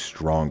grew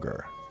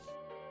stronger.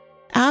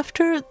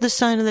 After the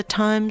Sign of the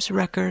Times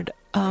record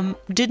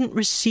didn't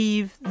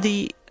receive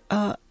the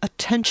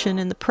attention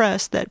in the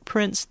press that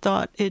Prince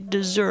thought it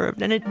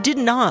deserved, and it did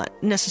not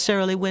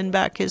necessarily win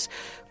back his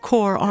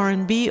core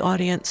R&B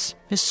audience,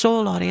 his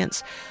soul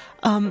audience,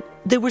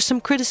 there was some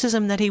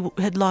criticism that he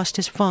had lost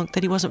his funk,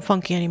 that he wasn't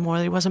funky anymore,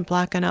 that he wasn't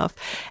black enough.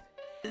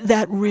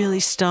 That really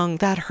stung.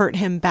 That hurt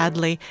him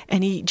badly,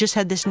 and he just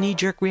had this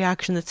knee-jerk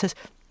reaction that says,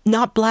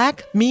 not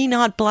black? Me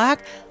not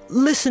black?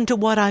 Listen to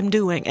what I'm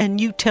doing, and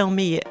you tell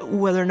me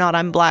whether or not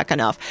I'm black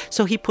enough.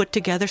 So he put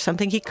together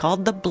something he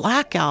called the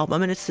Black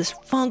Album, and it's this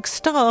funk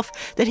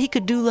stuff that he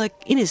could do like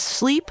in his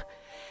sleep.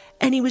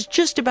 And he was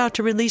just about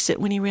to release it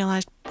when he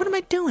realized, what am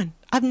I doing?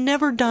 I've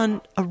never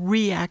done a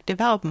reactive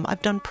album.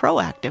 I've done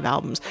proactive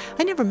albums.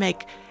 I never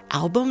make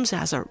albums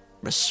as a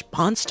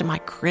response to my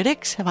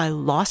critics. Have I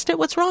lost it?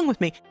 What's wrong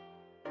with me?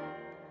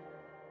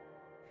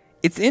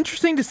 It's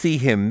interesting to see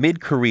him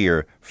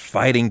mid-career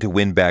fighting to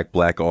win back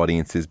black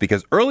audiences,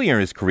 because earlier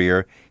in his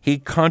career, he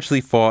consciously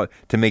fought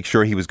to make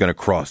sure he was going to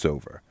cross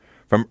over.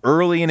 From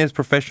early in his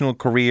professional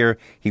career,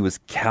 he was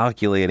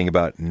calculating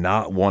about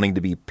not wanting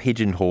to be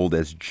pigeonholed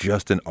as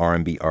just an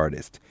R&B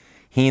artist.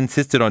 He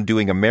insisted on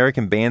doing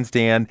American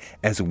Bandstand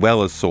as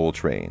well as Soul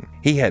Train.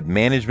 He had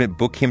management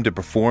book him to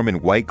perform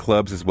in white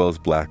clubs as well as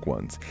black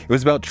ones. It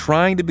was about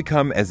trying to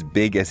become as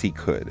big as he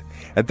could.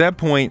 At that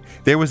point,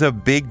 there was a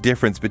big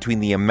difference between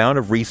the amount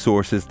of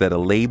resources that a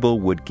label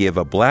would give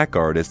a black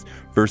artist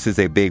versus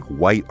a big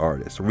white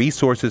artist.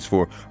 Resources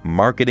for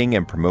marketing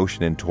and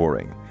promotion and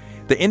touring.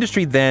 The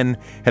industry then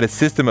had a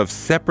system of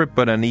separate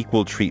but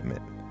unequal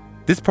treatment.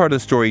 This part of the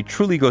story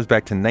truly goes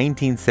back to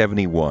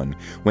 1971,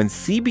 when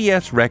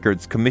CBS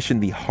Records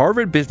commissioned the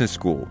Harvard Business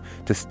School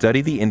to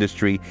study the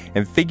industry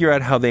and figure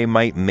out how they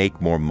might make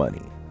more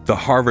money. The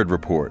Harvard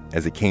Report,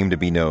 as it came to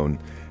be known,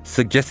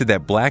 suggested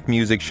that black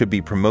music should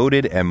be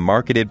promoted and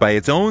marketed by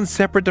its own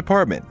separate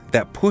department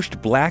that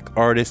pushed black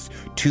artists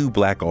to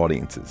black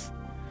audiences.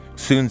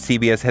 Soon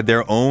CBS had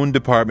their own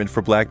department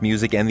for black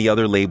music, and the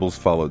other labels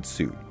followed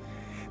suit.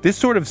 This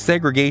sort of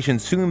segregation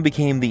soon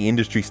became the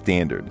industry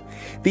standard.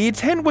 The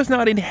intent was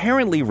not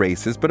inherently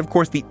racist, but of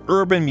course the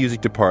urban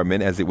music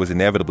department, as it was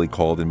inevitably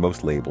called in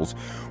most labels,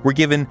 were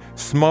given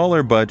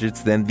smaller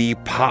budgets than the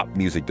pop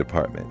music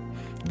department.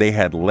 They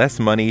had less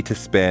money to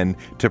spend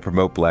to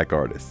promote black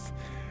artists.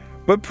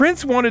 But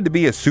Prince wanted to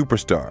be a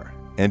superstar,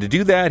 and to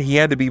do that he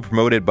had to be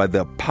promoted by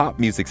the pop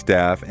music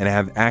staff and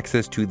have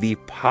access to the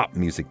pop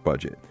music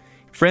budget.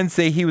 Friends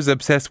say he was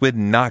obsessed with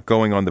not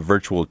going on the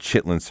virtual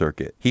Chitlin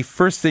circuit. He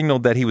first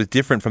signaled that he was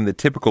different from the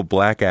typical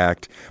black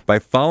act by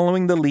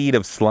following the lead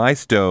of Sly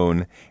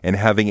Stone and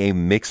having a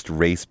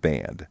mixed-race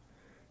band.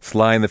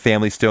 Sly and the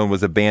Family Stone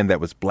was a band that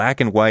was black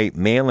and white,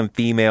 male and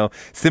female,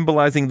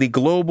 symbolizing the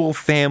global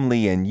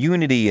family and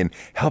unity and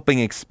helping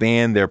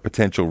expand their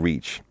potential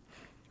reach.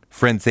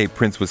 Friends say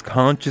Prince was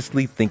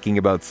consciously thinking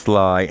about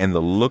Sly and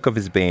the look of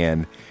his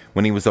band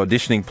when he was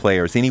auditioning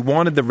players, and he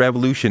wanted the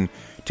revolution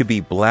to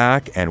be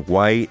black and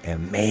white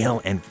and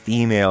male and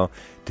female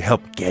to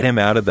help get him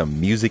out of the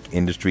music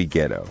industry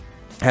ghetto.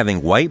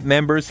 Having white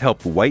members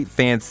helped white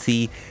fans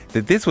see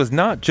that this was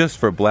not just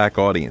for black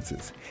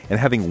audiences, and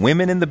having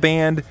women in the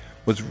band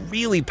was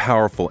really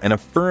powerful and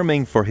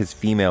affirming for his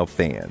female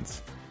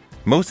fans.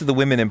 Most of the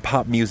women in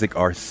pop music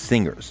are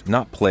singers,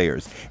 not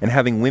players, and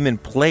having women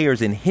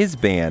players in his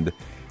band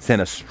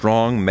sent a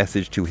strong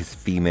message to his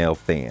female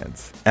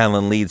fans.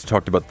 Alan Leeds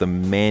talked about the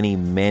many,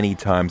 many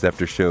times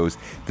after shows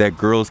that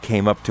girls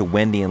came up to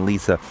Wendy and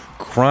Lisa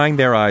crying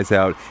their eyes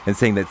out and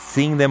saying that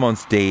seeing them on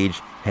stage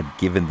had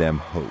given them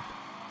hope.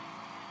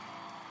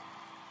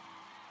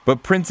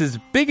 But Prince's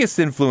biggest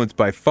influence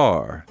by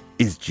far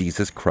is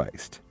Jesus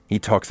Christ. He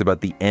talks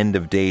about the end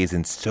of days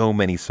in so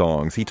many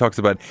songs. He talks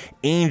about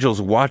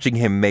angels watching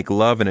him make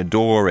love and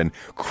adore and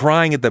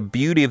crying at the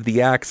beauty of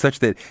the act such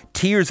that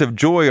tears of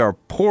joy are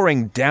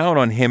pouring down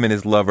on him and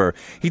his lover.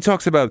 He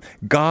talks about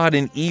God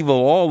and evil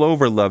all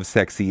over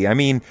Lovesexy. I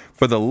mean,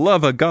 for the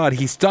love of God,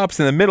 he stops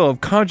in the middle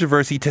of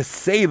controversy to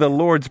say the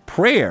Lord's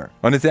Prayer.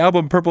 On his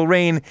album Purple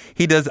Rain,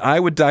 he does I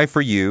Would Die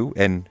For You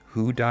and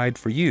Who Died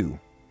For You?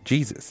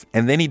 Jesus.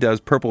 And then he does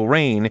Purple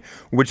Rain,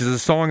 which is a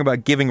song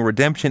about giving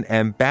redemption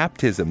and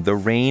baptism. The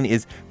rain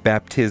is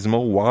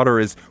baptismal. Water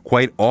is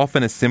quite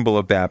often a symbol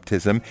of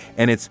baptism.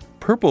 And it's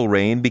Purple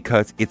Rain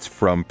because it's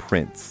from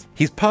Prince.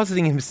 He's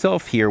positing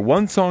himself here,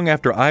 one song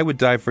after I Would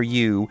Die For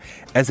You,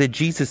 as a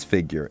Jesus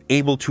figure,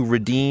 able to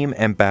redeem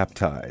and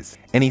baptize.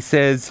 And he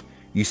says,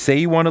 you say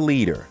you want a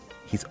leader.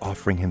 He's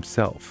offering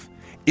himself.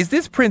 Is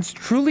this Prince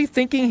truly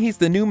thinking he's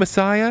the new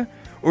Messiah?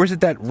 Or is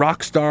it that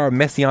rock star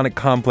messianic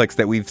complex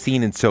that we've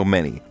seen in so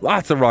many?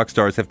 Lots of rock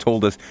stars have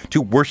told us to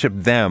worship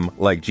them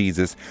like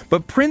Jesus,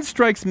 but Prince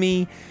strikes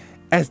me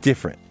as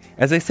different.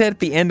 As I said at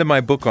the end of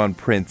my book on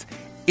Prince,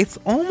 it's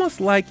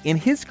almost like in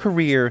his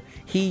career,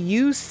 he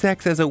used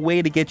sex as a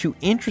way to get you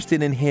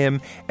interested in him,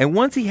 and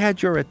once he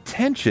had your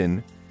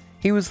attention,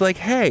 he was like,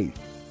 hey,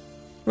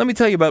 let me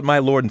tell you about my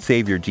Lord and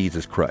Savior,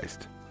 Jesus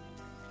Christ.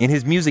 In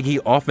his music, he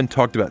often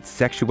talked about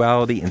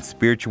sexuality and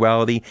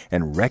spirituality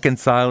and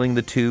reconciling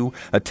the two,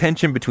 a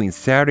tension between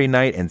Saturday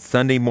night and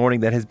Sunday morning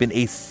that has been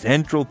a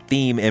central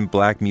theme in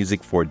black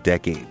music for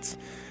decades.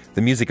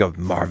 The music of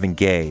Marvin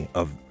Gaye,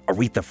 of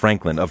Aretha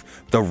Franklin, of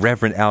the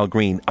Reverend Al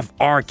Green, of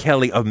R.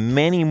 Kelly, of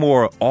many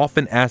more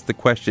often asked the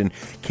question,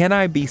 can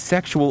I be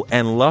sexual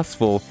and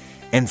lustful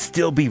and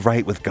still be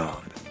right with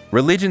God?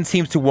 Religion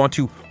seems to want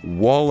to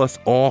wall us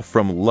off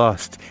from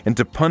lust and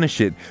to punish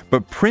it,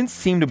 but Prince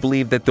seemed to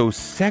believe that those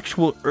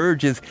sexual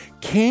urges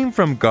came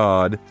from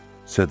God,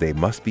 so they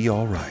must be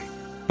all right.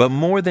 But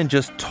more than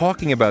just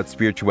talking about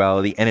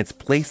spirituality and its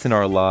place in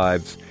our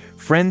lives,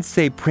 friends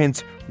say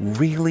Prince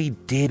really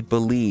did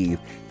believe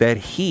that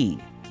he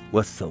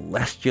was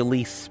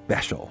celestially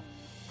special.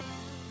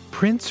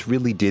 Prince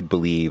really did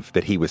believe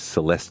that he was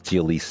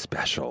celestially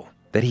special.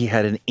 That he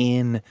had an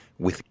in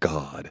with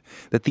God,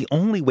 that the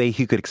only way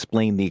he could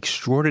explain the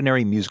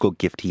extraordinary musical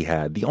gift he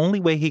had, the only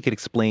way he could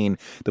explain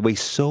the way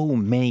so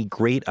many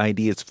great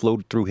ideas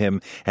flowed through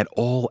him at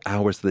all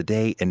hours of the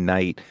day and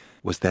night,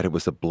 was that it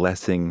was a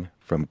blessing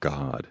from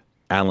God.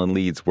 Alan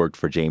Leeds worked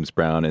for James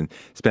Brown and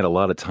spent a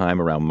lot of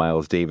time around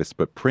Miles Davis,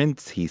 but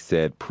Prince, he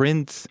said,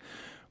 Prince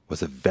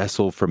was a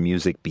vessel for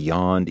music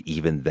beyond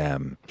even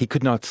them. He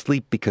could not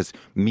sleep because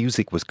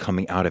music was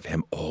coming out of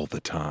him all the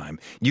time.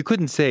 You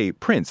couldn't say,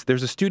 Prince,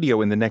 there's a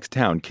studio in the next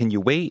town. Can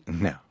you wait?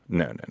 No.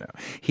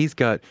 He's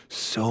got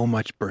so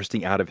much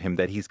bursting out of him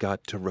that he's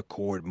got to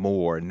record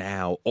more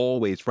now,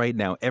 always, right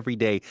now, every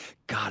day.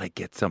 Gotta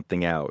get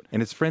something out.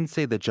 And his friends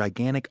say the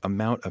gigantic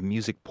amount of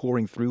music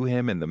pouring through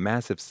him and the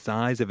massive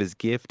size of his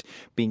gift,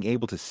 being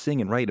able to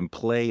sing and write and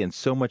play and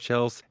so much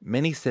else,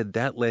 many said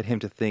that led him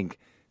to think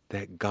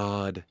that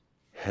God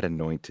had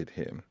anointed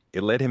him.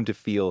 It led him to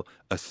feel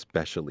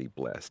especially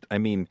blessed. I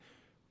mean,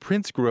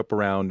 Prince grew up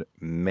around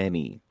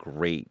many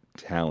great,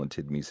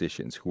 talented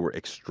musicians who were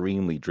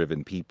extremely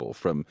driven people,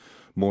 from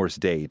Morris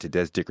Day to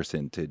Des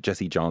Dickerson to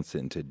Jesse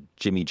Johnson to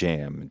Jimmy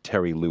Jam,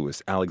 Terry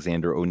Lewis,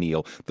 Alexander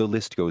O'Neal. The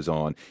list goes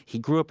on. He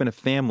grew up in a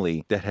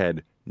family that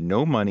had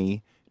no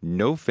money,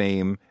 no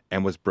fame,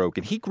 and was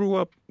broken. He grew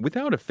up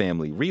without a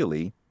family,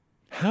 really.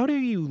 How do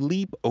you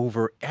leap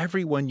over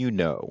everyone you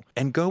know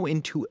and go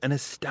into an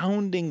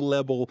astounding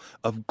level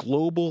of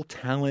global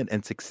talent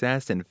and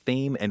success and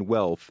fame and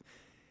wealth?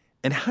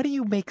 And how do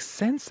you make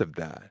sense of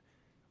that?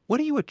 What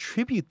do you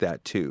attribute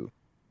that to?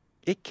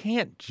 It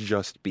can't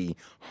just be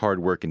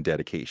hard work and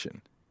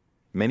dedication.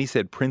 Many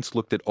said Prince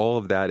looked at all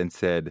of that and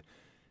said,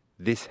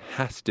 this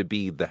has to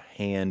be the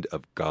hand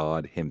of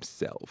God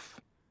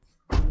himself.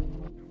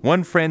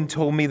 One friend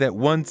told me that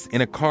once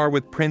in a car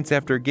with Prince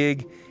after a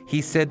gig,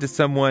 he said to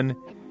someone,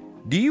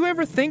 "Do you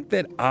ever think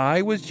that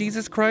I was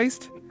Jesus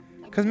Christ?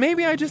 Because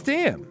maybe I just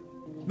am.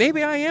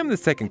 Maybe I am the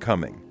second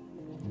coming."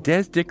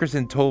 Des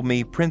Dickerson told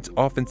me Prince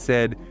often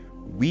said,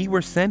 "We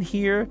were sent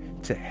here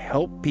to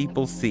help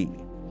people see."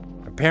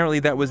 Apparently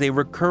that was a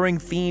recurring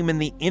theme in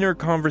the inner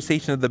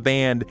conversation of the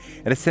band,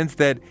 in a sense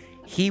that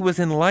he was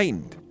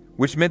enlightened,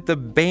 which meant the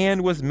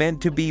band was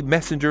meant to be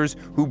messengers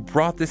who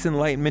brought this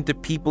enlightenment to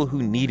people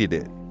who needed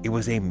it. It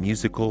was a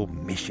musical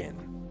mission.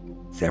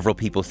 Several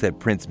people said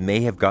Prince may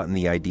have gotten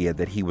the idea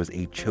that he was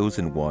a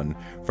chosen one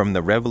from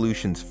the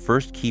Revolution's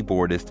first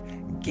keyboardist,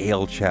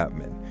 Gail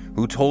Chapman,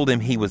 who told him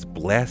he was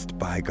blessed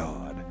by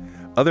God.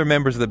 Other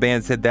members of the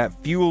band said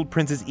that fueled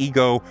Prince's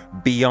ego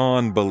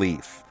beyond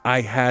belief.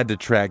 I had to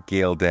track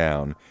Gail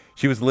down.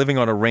 She was living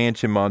on a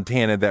ranch in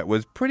Montana that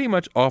was pretty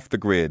much off the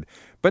grid,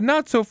 but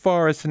not so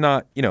far as to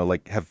not,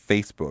 have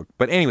Facebook.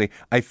 But anyway,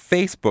 I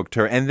Facebooked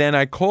her, and then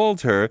I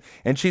called her,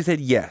 and she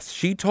said yes,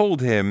 she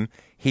told him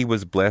he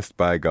was blessed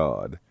by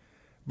God.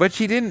 But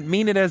she didn't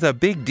mean it as a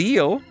big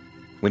deal.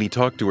 When he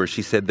talked to her,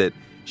 she said that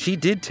she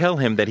did tell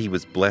him that he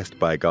was blessed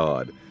by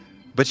God,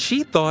 but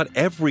she thought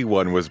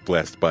everyone was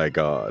blessed by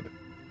God.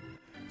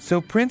 So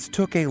Prince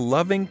took a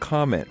loving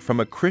comment from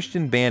a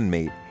Christian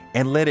bandmate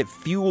and let it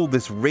fuel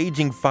this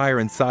raging fire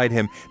inside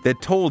him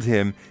that told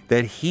him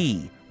that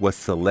he was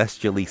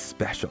celestially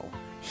special.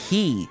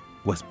 He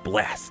was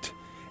blessed.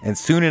 And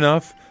soon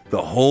enough,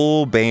 the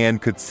whole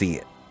band could see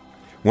it.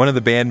 One of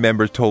the band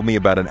members told me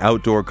about an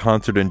outdoor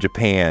concert in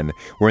Japan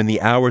where in the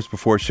hours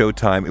before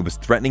showtime it was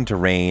threatening to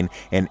rain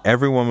and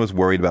everyone was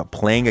worried about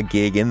playing a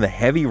gig in the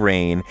heavy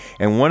rain,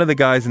 and one of the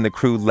guys in the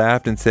crew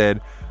laughed and said,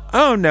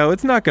 "Oh no,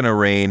 it's not going to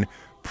rain.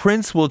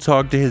 Prince will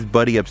talk to his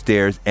buddy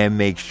upstairs and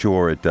make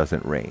sure it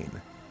doesn't rain."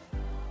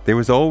 There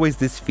was always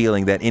this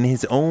feeling that in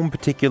his own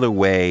particular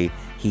way,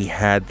 he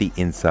had the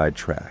inside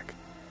track.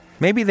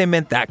 Maybe they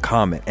meant that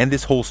comment and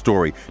this whole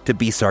story to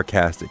be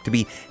sarcastic, to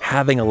be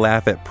having a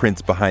laugh at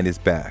Prince behind his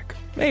back.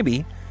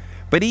 Maybe.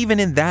 But even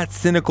in that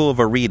cynical of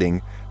a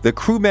reading, the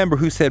crew member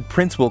who said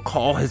Prince will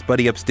call his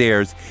buddy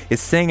upstairs is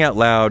saying out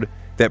loud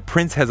that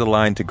Prince has a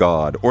line to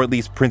God, or at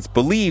least Prince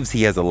believes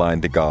he has a line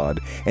to God,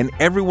 and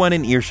everyone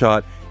in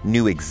earshot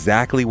knew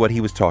exactly what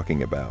he was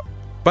talking about.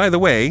 By the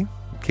way,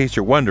 in case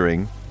you're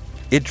wondering,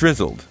 it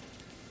drizzled.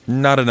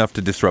 Not enough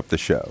to disrupt the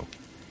show.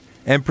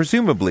 And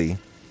presumably,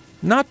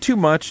 not too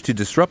much to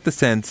disrupt the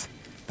sense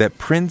that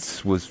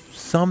Prince was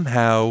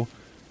somehow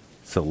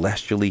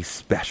celestially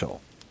special.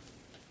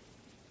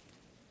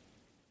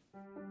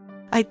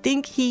 I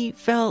think he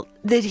felt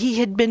that he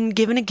had been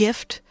given a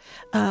gift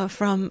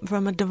from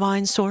a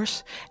divine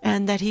source,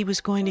 and that he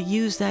was going to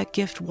use that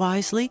gift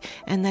wisely,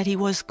 and that he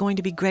was going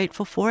to be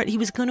grateful for it. He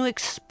was going to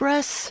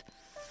express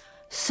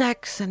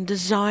sex and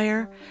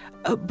desire,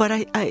 but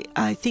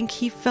I think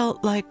he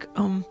felt like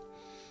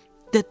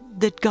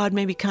that God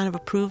maybe kind of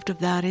approved of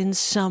that in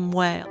some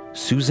way.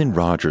 Susan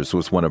Rogers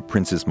was one of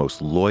Prince's most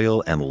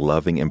loyal and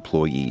loving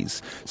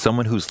employees,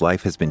 someone whose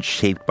life has been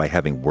shaped by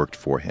having worked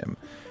for him.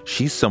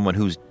 She's someone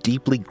who's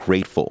deeply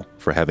grateful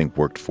for having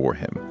worked for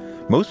him.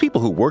 Most people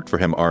who worked for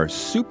him are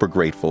super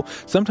grateful.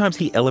 Sometimes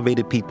he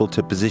elevated people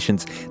to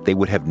positions they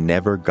would have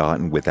never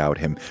gotten without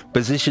him,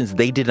 positions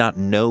they did not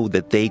know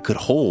that they could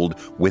hold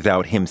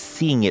without him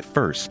seeing it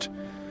first.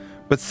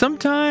 But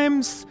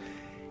sometimes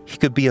he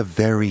could be a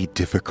very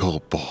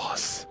difficult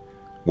boss.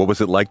 What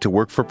was it like to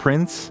work for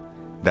Prince?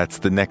 That's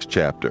the next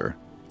chapter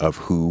of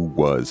Who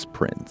Was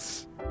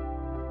Prince?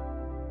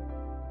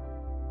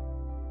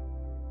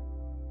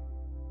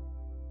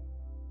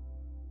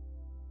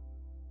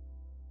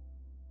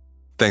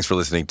 Thanks for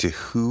listening to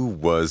Who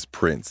Was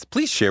Prince?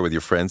 Please share with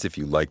your friends if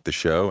you liked the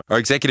show. Our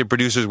executive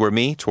producers were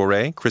me,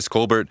 Torre, Chris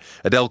Colbert,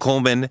 Adele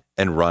Coleman,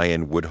 and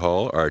Ryan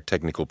Woodhall. Our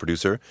technical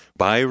producer,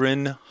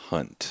 Byron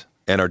Hunt.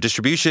 And our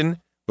distribution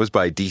was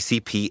by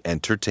DCP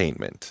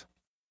Entertainment.